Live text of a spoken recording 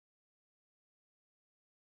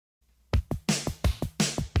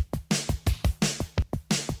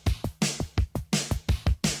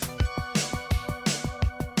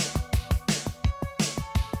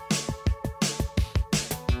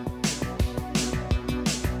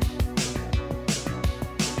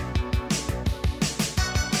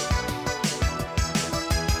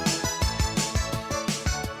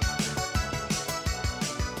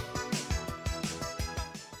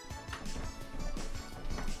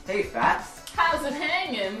Hey, Fats. How's it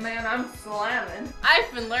hanging? Man, I'm slamming.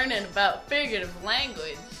 I've been learning about figurative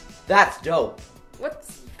language. That's dope.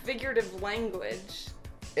 What's figurative language?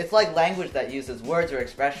 It's like language that uses words or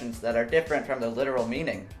expressions that are different from their literal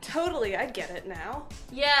meaning. Totally, I get it now.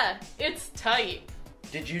 Yeah, it's tight.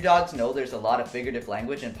 Did you dogs know there's a lot of figurative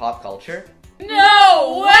language in pop culture?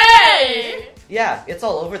 No way! Yeah, it's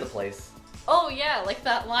all over the place. Oh yeah, like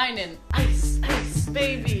that line in Ice, Ice,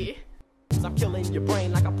 Baby. I'm killing your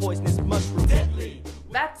brain like a poisonous mushroom. Deadly.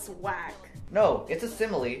 That's whack. No, it's a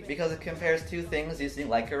simile because it compares two things using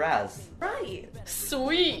like or as. Right.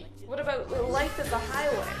 Sweet. What about life is a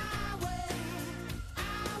highway?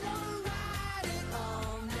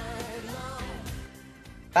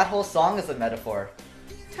 That whole song is a metaphor.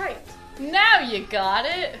 Tight. Now you got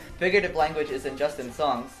it. Figurative language isn't just in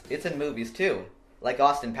songs, it's in movies too. Like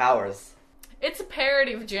Austin Powers. It's a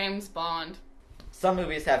parody of James Bond. Some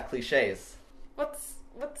movies have cliches. What's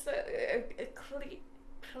a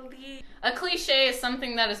A cliche is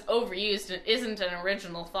something that is overused and isn't an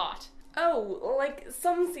original thought. Oh, like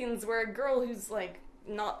some scenes where a girl who's like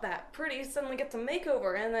not that pretty suddenly gets a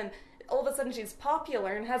makeover and then all of a sudden she's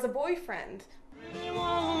popular and has a boyfriend. Pretty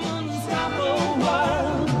woman, stop a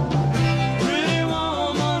while. Pretty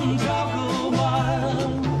woman, talk a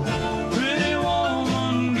while. Pretty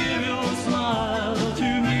woman, give your smile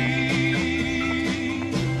to me.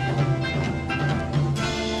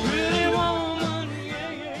 Pretty woman,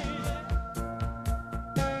 yeah, yeah.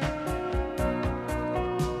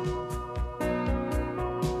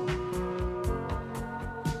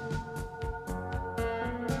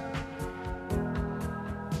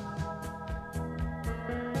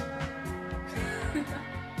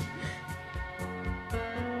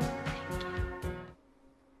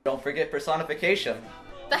 Don't forget personification.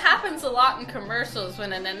 That happens a lot in commercials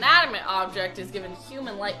when an inanimate object is given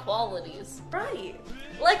human-like qualities. Right.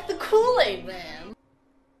 Like the Kool-Aid Man.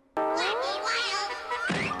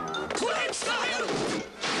 Kool-Aid style!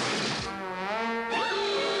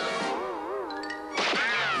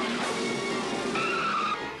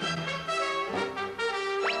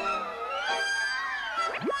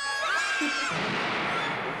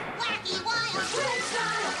 Wacky Wild Kool-Aid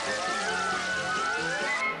style!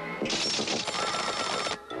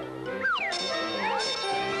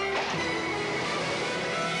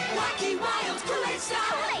 Wacky Wild Kool-Aid style!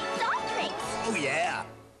 Kool-Aid soft drinks! Oh yeah!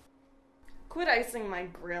 Quit icing my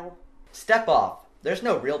grill. Step off. There's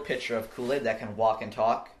no real picture of Kool-Aid that can walk and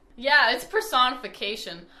talk. Yeah, it's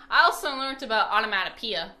personification. I also learned about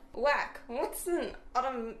onomatopoeia. Whack. What's an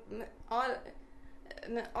An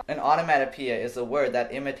onomatopoeia is a word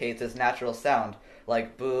that imitates its natural sound,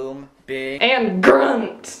 like boom, bing. and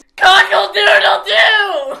grunt?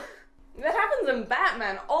 Cockle-doodle-doo! That happens in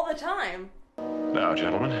Batman all the time. Now,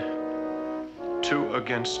 gentlemen, 2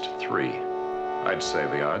 against 3. I'd say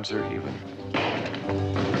the odds are even.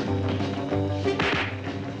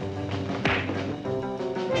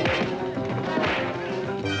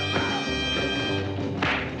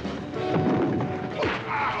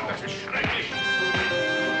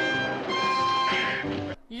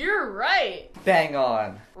 You're right. Bang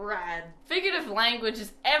on. Rad. Figurative language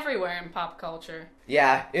is everywhere in pop culture.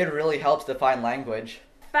 Yeah, it really helps define language.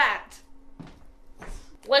 Fat.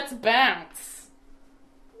 Let's bounce.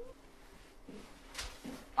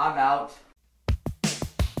 I'm out.